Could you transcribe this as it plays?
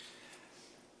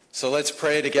So let's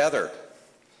pray together.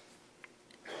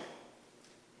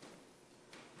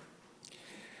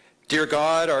 Dear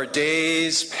God, our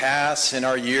days pass and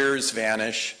our years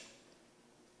vanish,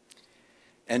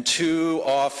 and too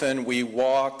often we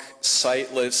walk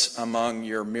sightless among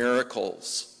your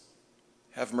miracles.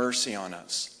 Have mercy on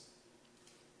us.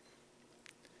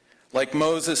 Like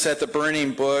Moses at the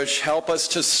burning bush, help us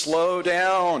to slow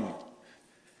down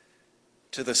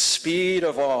to the speed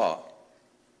of awe.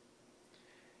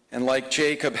 And like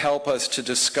Jacob, help us to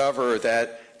discover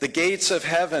that the gates of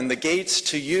heaven, the gates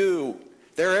to you,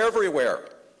 they're everywhere.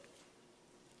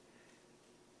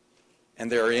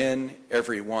 And they're in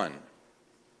every one.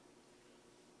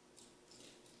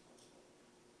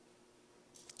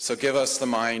 So give us the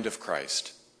mind of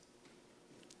Christ.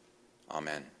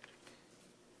 Amen.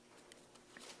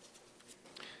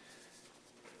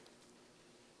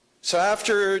 So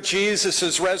after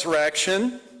Jesus'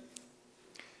 resurrection,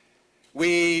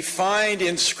 we find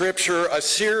in Scripture a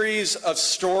series of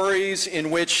stories in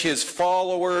which his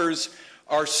followers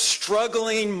are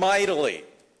struggling mightily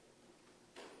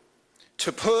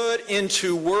to put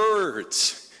into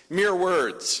words, mere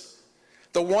words,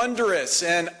 the wondrous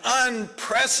and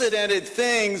unprecedented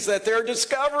things that they're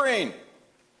discovering.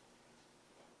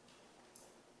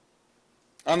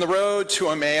 On the road to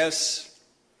Emmaus,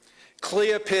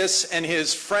 Cleopas and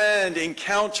his friend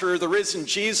encounter the risen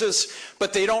Jesus,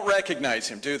 but they don't recognize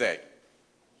him, do they?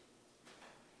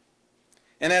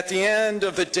 And at the end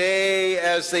of the day,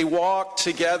 as they walk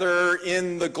together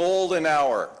in the golden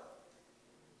hour,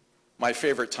 my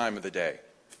favorite time of the day,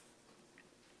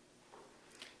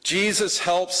 Jesus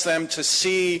helps them to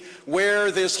see where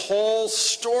this whole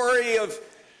story of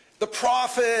the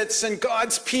prophets and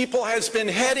God's people has been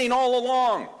heading all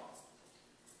along.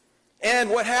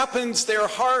 And what happens? Their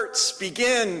hearts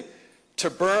begin to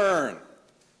burn.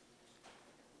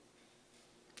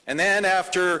 And then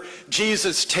after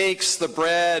Jesus takes the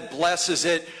bread, blesses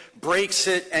it, breaks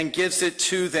it, and gives it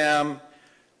to them,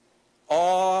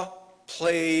 awe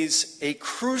plays a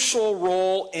crucial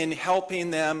role in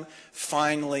helping them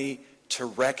finally to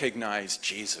recognize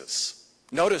Jesus.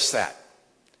 Notice that.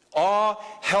 Awe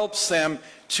helps them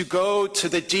to go to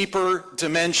the deeper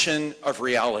dimension of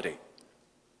reality.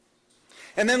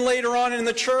 And then later on in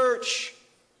the church,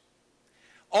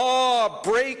 awe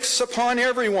breaks upon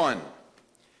everyone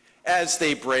as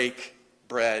they break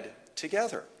bread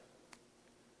together.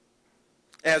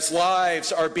 As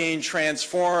lives are being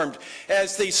transformed,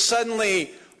 as they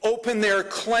suddenly open their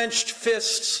clenched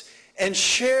fists and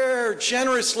share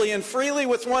generously and freely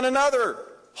with one another.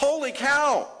 Holy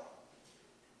cow!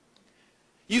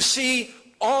 You see,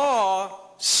 awe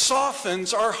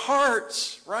softens our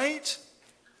hearts, right?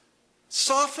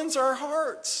 Softens our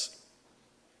hearts.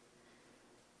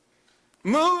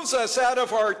 Moves us out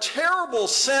of our terrible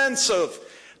sense of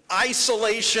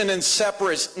isolation and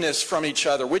separateness from each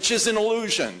other, which is an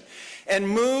illusion, and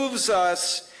moves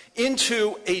us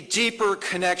into a deeper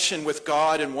connection with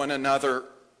God and one another.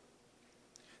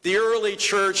 The early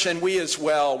church, and we as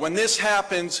well, when this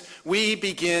happens, we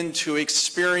begin to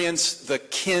experience the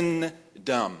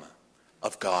kingdom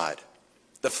of God,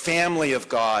 the family of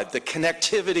God, the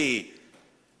connectivity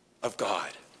of God.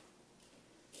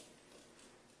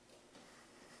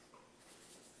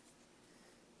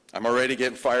 I'm already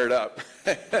getting fired up.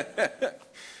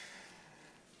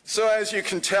 So as you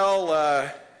can tell,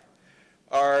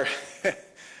 our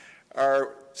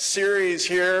series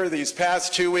here these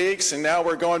past 2 weeks, and now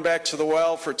we're going back to the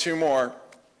well for 2 more.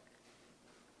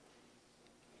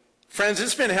 Friends,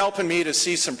 it's been helping me to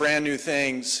see some brand new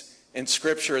things in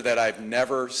Scripture that I've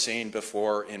never seen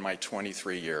before in my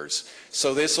 23 years.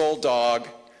 So this old dog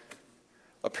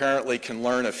apparently can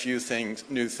learn a few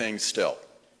new things still.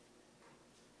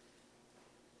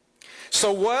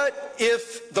 So what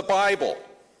if the Bible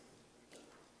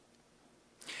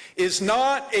is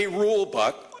not a rule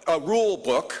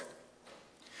book,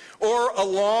 or a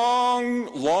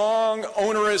long,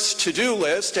 onerous to-do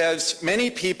list, as many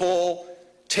people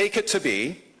take it to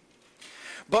be,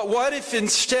 but what if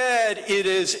instead it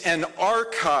is an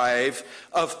archive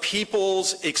of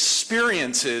people's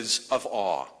experiences of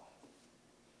awe?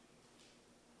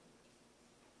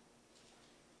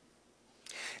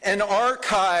 An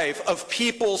archive of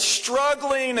people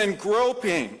struggling and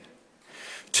groping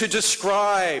to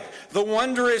describe the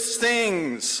wondrous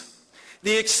things,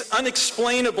 the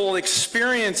unexplainable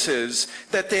experiences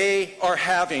that they are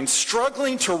having,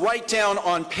 struggling to write down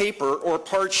on paper or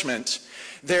parchment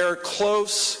their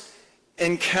close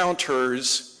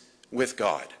encounters with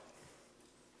God.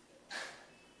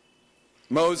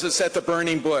 Moses at the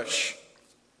burning bush,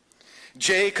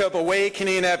 Jacob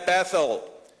awakening at Bethel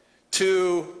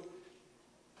to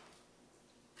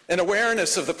an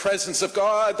awareness of the presence of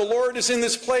God. The Lord is in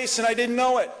this place and I didn't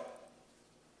know it.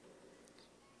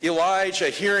 Elijah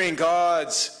hearing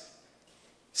God's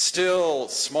still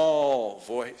small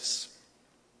voice.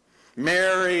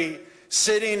 Mary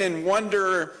sitting in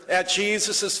wonder at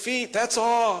Jesus' feet. That's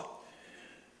awe.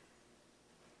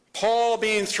 Paul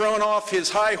being thrown off his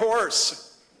high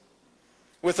horse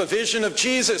with a vision of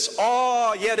Jesus.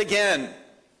 Awe yet again.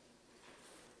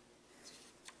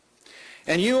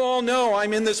 And you all know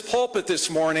I'm in this pulpit this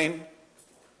morning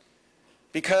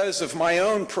because of my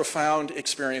own profound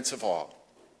experience of awe.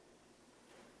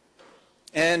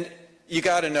 And you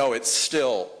got to know it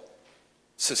still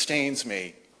sustains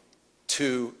me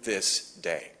to this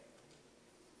day.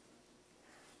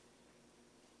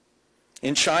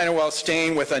 In China, while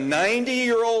staying with a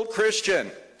 90-year-old Christian,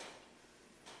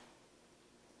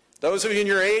 those of you in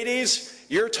your 80s,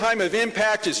 your time of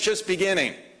impact is just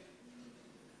beginning.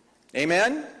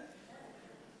 Amen?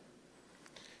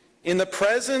 In the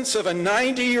presence of a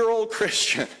 90-year-old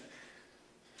Christian,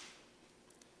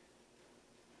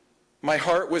 my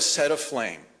heart was set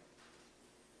aflame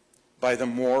by the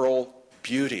moral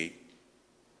beauty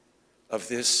of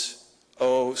this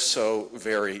oh so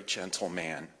very gentle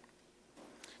man.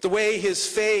 The way his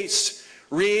face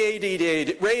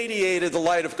radiated the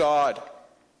light of God.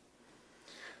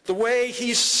 The way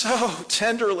he so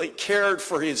tenderly cared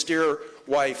for his dear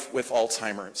wife with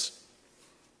Alzheimer's.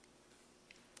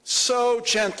 So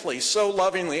gently, so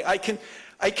lovingly. I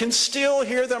can still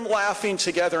hear them laughing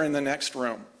together in the next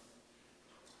room.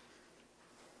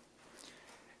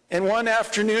 And one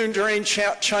afternoon during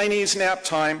Chinese nap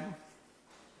time,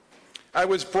 I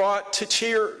was brought to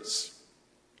tears.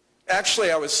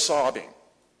 Actually, I was sobbing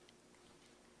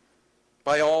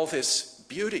by all this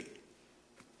beauty.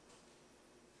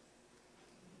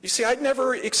 You see, I'd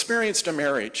never experienced a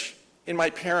marriage in my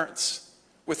parents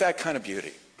with that kind of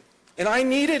beauty. And I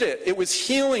needed it. It was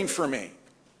healing for me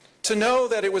to know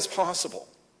that it was possible.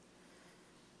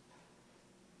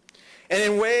 And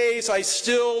in ways I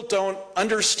still don't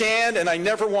understand and I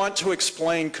never want to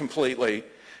explain completely,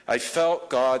 I felt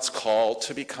God's call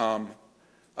to become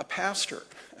a pastor.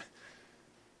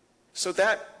 So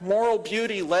that moral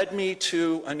beauty led me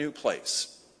to a new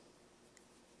place.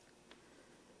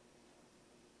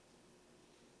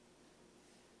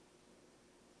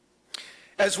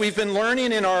 As we've been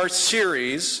learning in our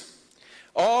series,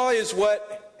 awe is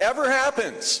whatever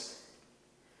happens.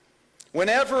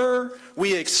 Whenever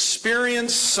we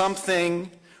experience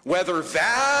something, whether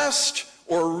vast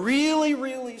or really,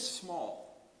 really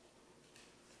small.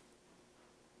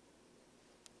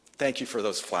 Thank you for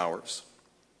those flowers.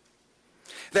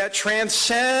 That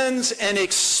transcends and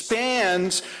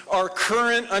expands our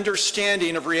current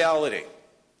understanding of reality.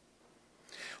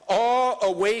 Awe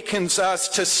awakens us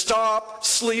to stop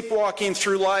sleepwalking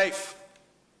through life.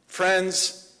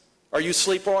 Friends, are you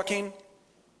sleepwalking?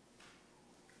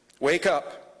 Wake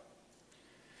up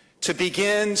to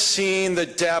begin seeing the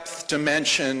depth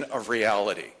dimension of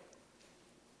reality,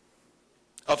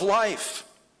 of life,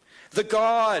 the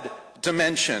God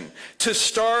dimension, to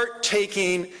start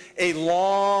taking a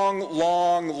long,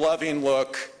 long, loving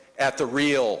look at the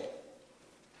real,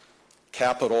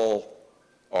 capital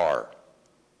R.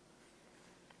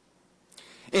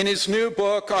 In his new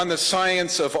book on the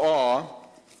science of awe,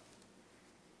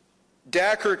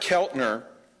 Dacher Keltner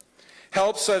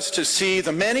helps us to see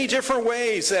the many different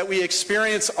ways that we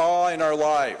experience awe in our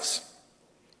lives.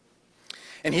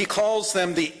 And he calls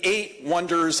them the 8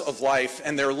 wonders of life,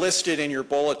 and they're listed in your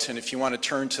bulletin if you want to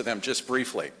turn to them just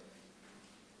briefly.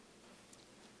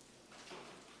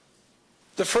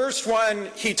 The first one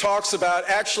he talks about,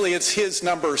 actually it's his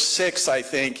number 6, I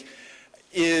think,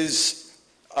 is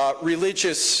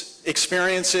religious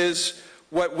experiences,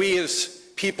 what we as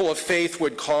people of faith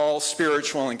would call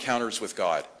spiritual encounters with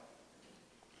God.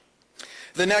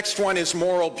 The next one is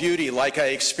moral beauty, like I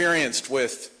experienced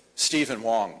with Stephen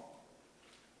Wong.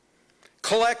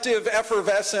 Collective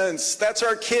effervescence, that's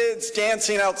our kids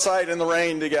dancing outside in the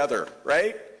rain together,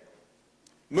 right?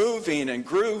 Moving and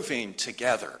grooving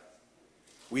together.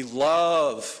 We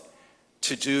love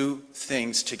to do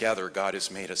things together. God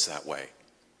has made us that way.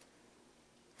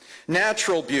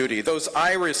 Natural beauty, those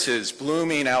irises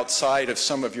blooming outside of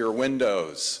some of your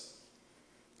windows.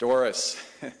 Doris,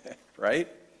 right?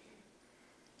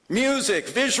 Music,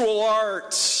 visual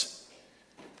arts,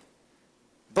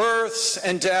 births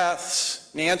and deaths.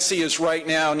 Nancy is right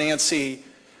now. Nancy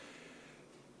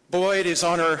Boyd is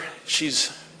on her,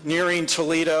 she's nearing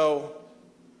Toledo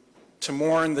to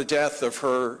mourn the death of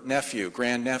her nephew,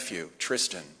 grandnephew,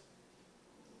 Tristan.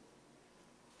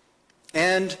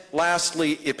 And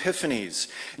lastly, epiphanies.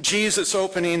 Jesus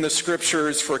opening the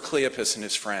scriptures for Cleopas and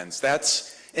his friends.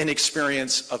 That's an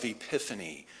experience of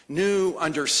epiphany, new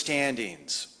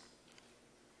understandings.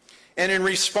 And in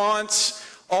response,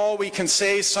 all we can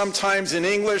say sometimes in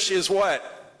English is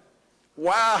what?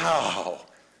 Wow.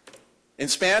 In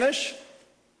Spanish?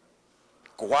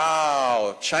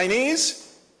 Wow.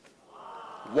 Chinese?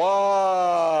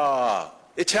 Wow.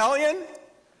 Italian?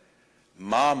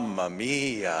 Mamma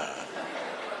mia.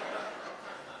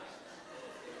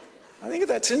 I think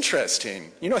that's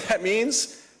interesting. You know what that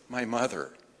means? My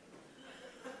mother.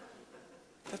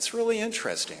 That's really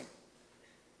interesting.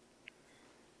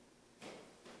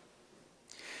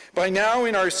 By now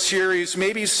in our series,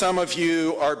 maybe some of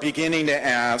you are beginning to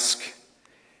ask,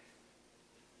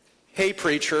 hey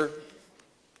preacher,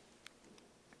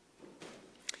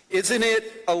 isn't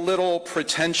it a little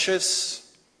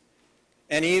pretentious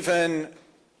and even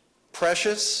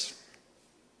precious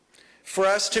for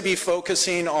us to be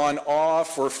focusing on awe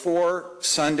for 4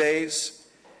 Sundays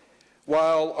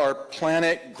while our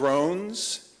planet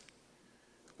groans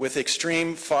with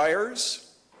extreme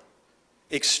fires,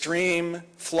 extreme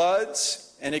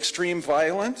floods, and extreme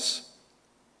violence?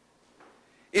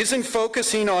 Isn't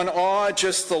focusing on awe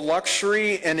just the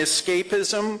luxury and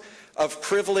escapism of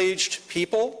privileged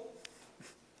people?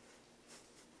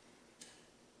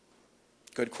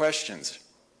 Good questions.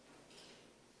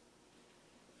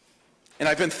 And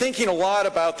I've been thinking a lot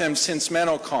about them since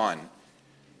Mennonite,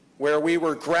 where we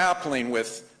were grappling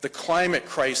with the climate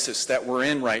crisis that we're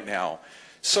in right now.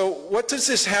 So what does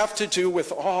this have to do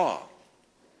with awe?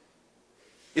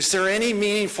 Is there any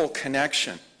meaningful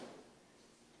connection?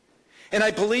 And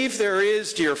I believe there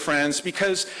is, dear friends,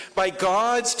 because by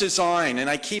God's design, and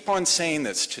I keep on saying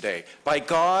this today, by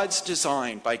God's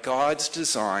design,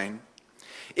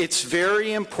 it's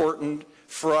very important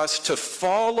for us to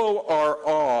follow our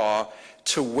awe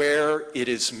to where it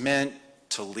is meant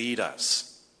to lead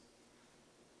us.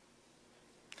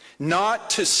 Not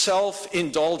to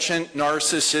self-indulgent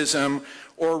narcissism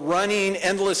or running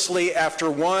endlessly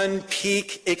after one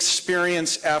peak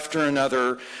experience after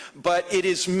another, but it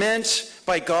is meant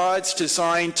by God's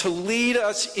design to lead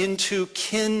us into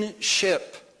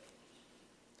kinship,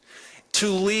 to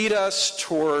lead us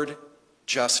toward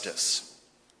justice.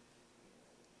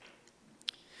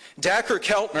 Dacher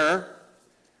Keltner,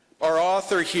 our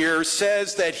author here,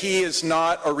 says that he is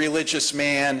not a religious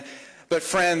man, but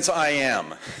friends, I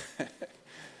am.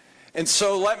 And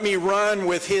so let me run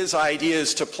with his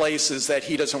ideas to places that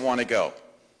he doesn't want to go.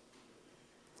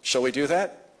 Shall we do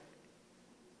that?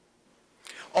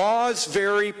 Awe's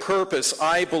very purpose,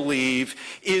 I believe,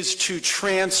 is to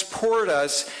transport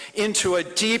us into a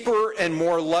deeper and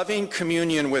more loving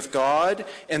communion with God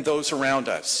and those around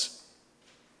us.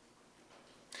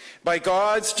 By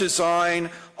God's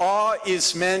design, awe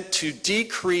is meant to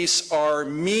decrease our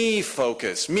me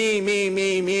focus,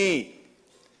 me,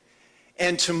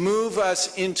 and to move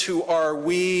us into our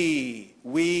we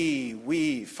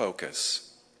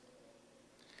focus.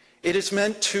 It is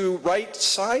meant to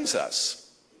right-size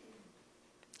us,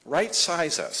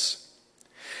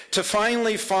 to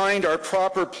finally find our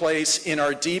proper place in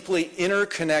our deeply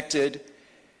interconnected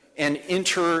and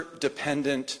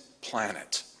interdependent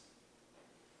planet.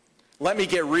 Let me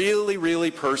get really, really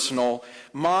personal.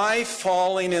 My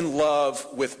falling in love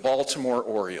with Baltimore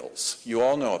Orioles, you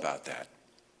all know about that,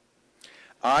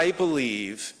 I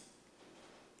believe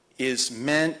is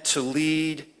meant to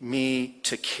lead me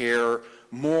to care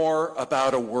more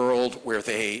about a world where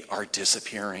they are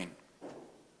disappearing,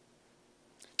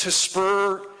 to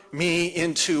spur me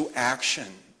into action.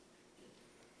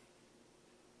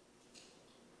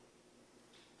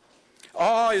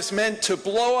 Awe is meant to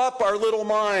blow up our little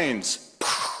minds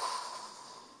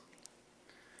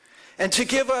and to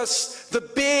give us the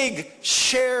big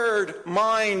shared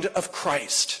mind of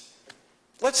Christ.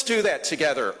 Let's do that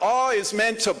together. Awe is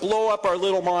meant to blow up our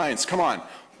little minds. Come on.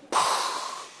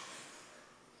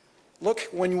 Look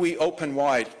when we open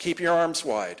wide. Keep your arms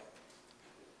wide.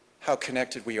 How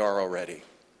connected we are already.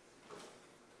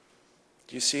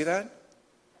 Do you see that?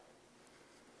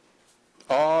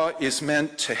 Awe is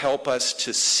meant to help us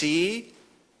to see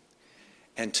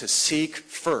and to seek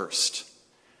first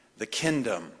the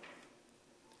kingdom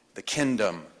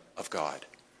of God,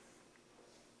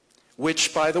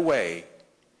 which, by the way,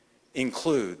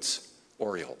 includes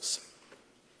Orioles.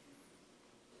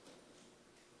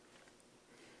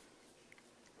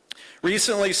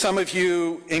 Recently, some of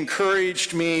you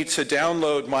encouraged me to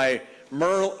download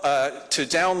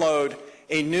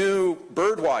a new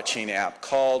bird-watching app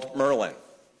called Merlin.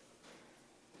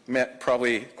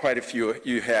 Probably quite a few of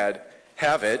you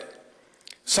have it.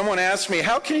 Someone asked me,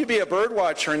 how can you be a bird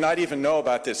watcher and not even know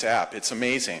about this app? It's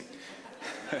amazing.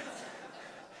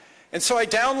 And so I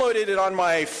downloaded it on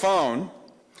my phone,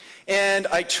 and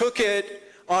I took it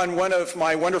on one of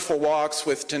my wonderful walks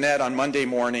with Danette on Monday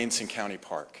mornings in County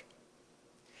Park.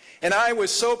 And I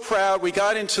was so proud. We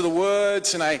got into the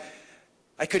woods, and I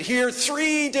could hear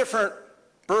 3 different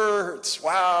birds.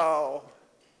 Wow.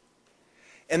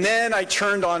 And then I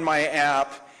turned on my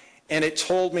app, and it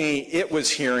told me it was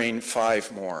hearing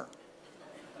 5 more.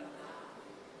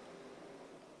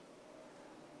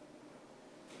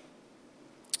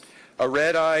 A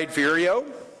red-eyed vireo,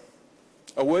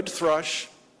 a wood thrush,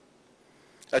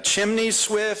 a chimney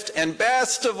swift, and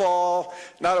best of all,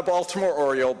 not a Baltimore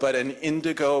Oriole, but an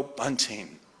indigo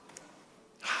bunting.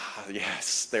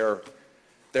 Yes, they're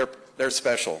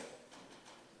special.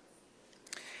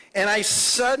 And I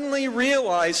suddenly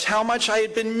realized how much I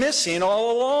had been missing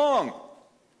all along.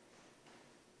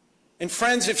 And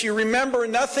friends, if you remember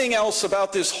nothing else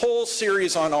about this whole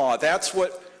series on awe, that's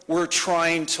what we're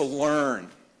trying to learn.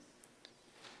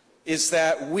 Is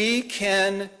that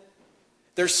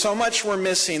there's so much we're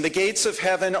missing. The gates of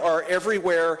heaven are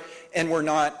everywhere, and we're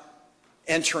not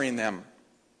entering them.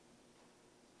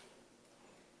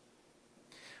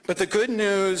 But the good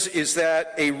news is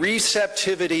that a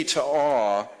receptivity to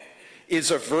awe is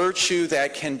a virtue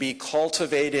that can be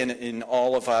cultivated in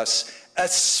all of us,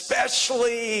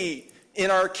 especially in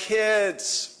our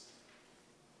kids.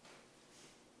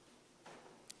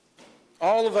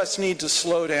 All of us need to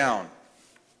slow down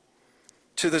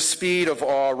to the speed of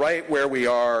awe right where we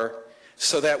are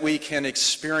so that we can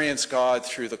experience God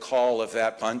through the call of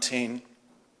that bunting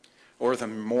or the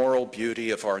moral beauty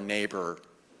of our neighbor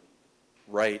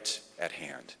right at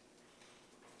hand.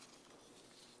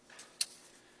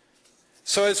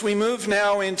 So as we move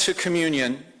now into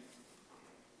communion,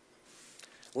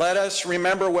 let us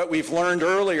remember what we've learned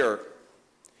earlier,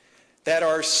 that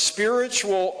our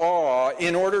spiritual awe,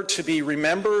 in order to be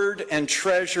remembered and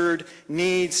treasured,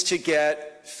 needs to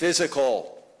get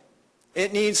physical.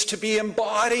 It needs to be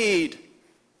embodied.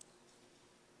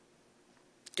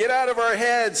 Get out of our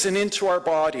heads and into our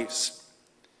bodies.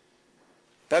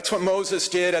 That's what Moses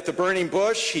did at the burning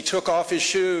bush. He took off his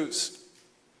shoes.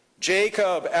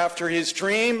 Jacob, after his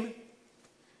dream,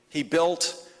 he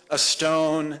built a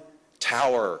stone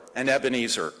tower, an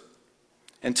Ebenezer.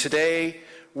 And today,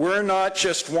 we're not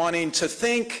just wanting to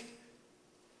think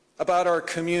about our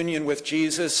communion with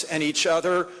Jesus and each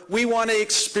other. We want to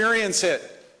experience it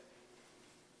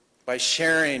by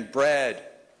sharing bread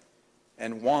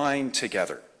and wine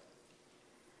together.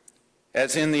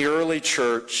 As in the early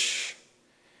church,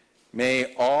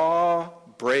 may awe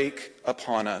break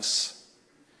upon us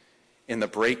in the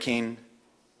breaking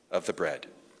of the bread.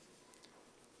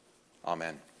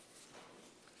 Amen.